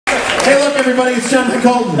Hey, look, everybody, it's Jonathan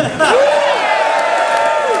Coulton.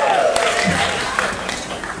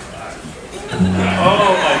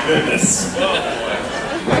 Oh my goodness.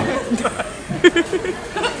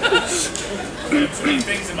 Too many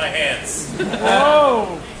things in my hands.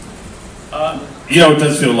 Whoa! You know, it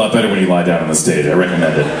does feel a lot better when you lie down on the stage. I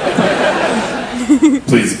recommend it.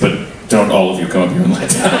 Please, but don't all of you come up here and lie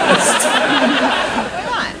down on the stage.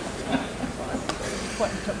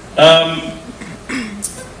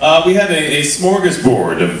 We have a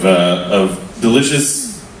smorgasbord of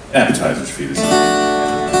delicious appetizers for you this evening.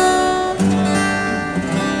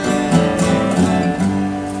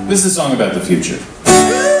 This is a song about the future.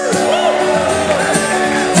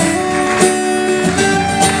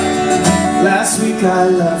 Last week I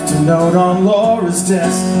left a note on Laura's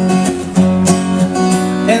desk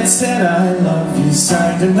and said I love you,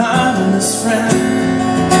 signed anonymous friend.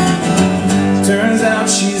 Turns out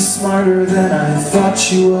she's smarter than I thought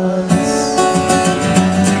she was.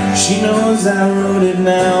 She knows I wrote it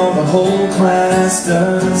now, the whole class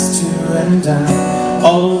does too, and I'm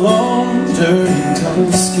all alone during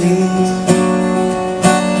couple skates.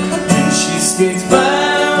 And she skates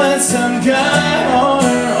by with some guy on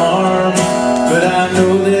her arm, but I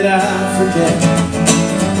know that I forget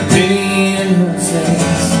the pity in her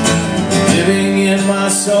face. Living in my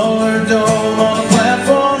solar dome on a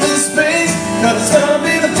platform in space, 'cause it's gonna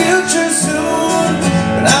be the future soon,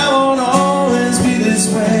 but I won't always be this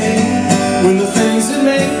way. When the things that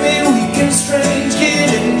make me weak and strange get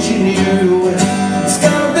engineered away, it's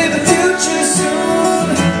gonna be the future soon.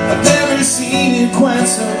 I've never seen it quite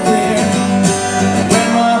so clear. When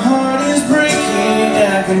my heart is breaking,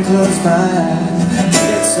 I can close my eyes,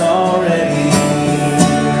 it's already here.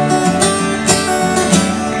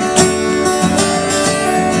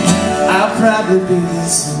 I'll probably be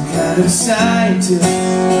some kind of scientist,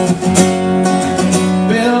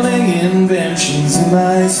 building inventions in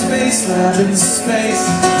my space lab in space.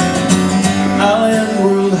 I'll end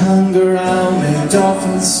world hunger, I'll make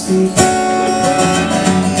dolphins speak.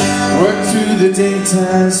 Work through the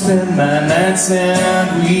daytime, spend my nights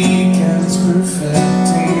and weekends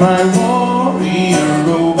perfecting my warrior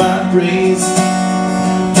robot race.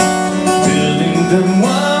 Building them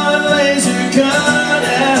one laser gun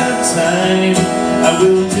at a time. I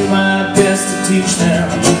will do my best to teach them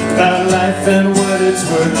about life and what it's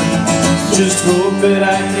worth. Just hope that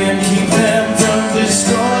I can keep them from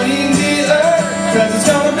destroying the earth, 'cause it's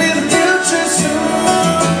gonna be the future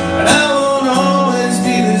soon, and I won't always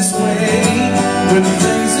be this way. When the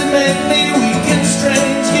things that make me weak and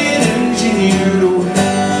strange get engineered away,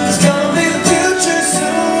 it's gonna be the future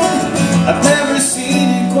soon. I've never seen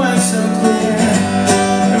it quite so clear.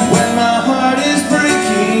 And when my heart is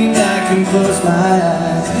breaking, I can close my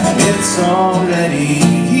eyes, it's already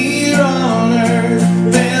here on earth.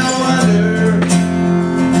 They'll wonder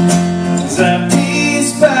as I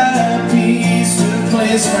piece by piece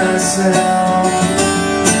replace myself,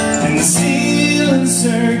 and the ceiling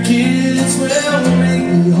circuits will make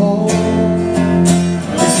me whole.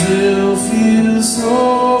 I still feel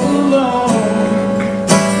so alone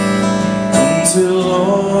until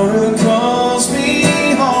Laura calls me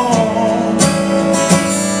home.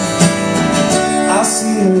 I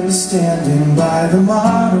see her standing by the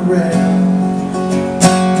monorail.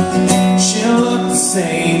 She'll look the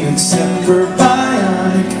same except for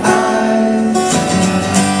bionic eyes.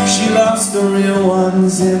 She lost the real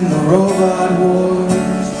ones in the robot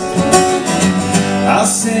wars. I'll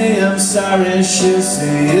say I'm sorry, she'll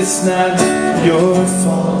say it's not your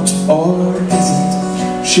fault, or is it?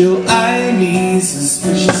 She'll eye me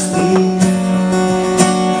suspiciously,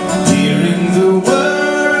 hearing the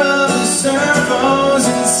whir of the servos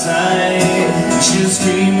inside. She'll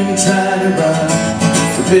scream and try to run,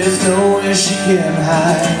 but there's nowhere she can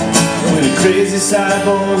hide. When a crazy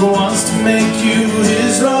cyborg wants to make you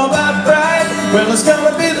his robot bride, well, it's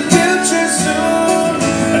gonna be the future soon,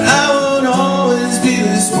 and I won't always be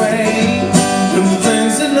this way. When the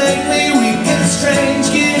things that make me weak and strange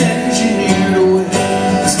get engineered away,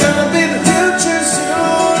 it's gonna be the future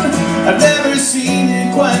soon. I've never seen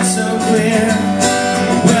it quite so clear.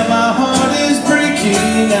 When my heart is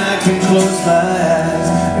breaking, I can close my eyes,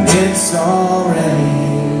 and it's already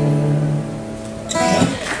here.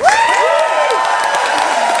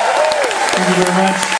 Thank you very much.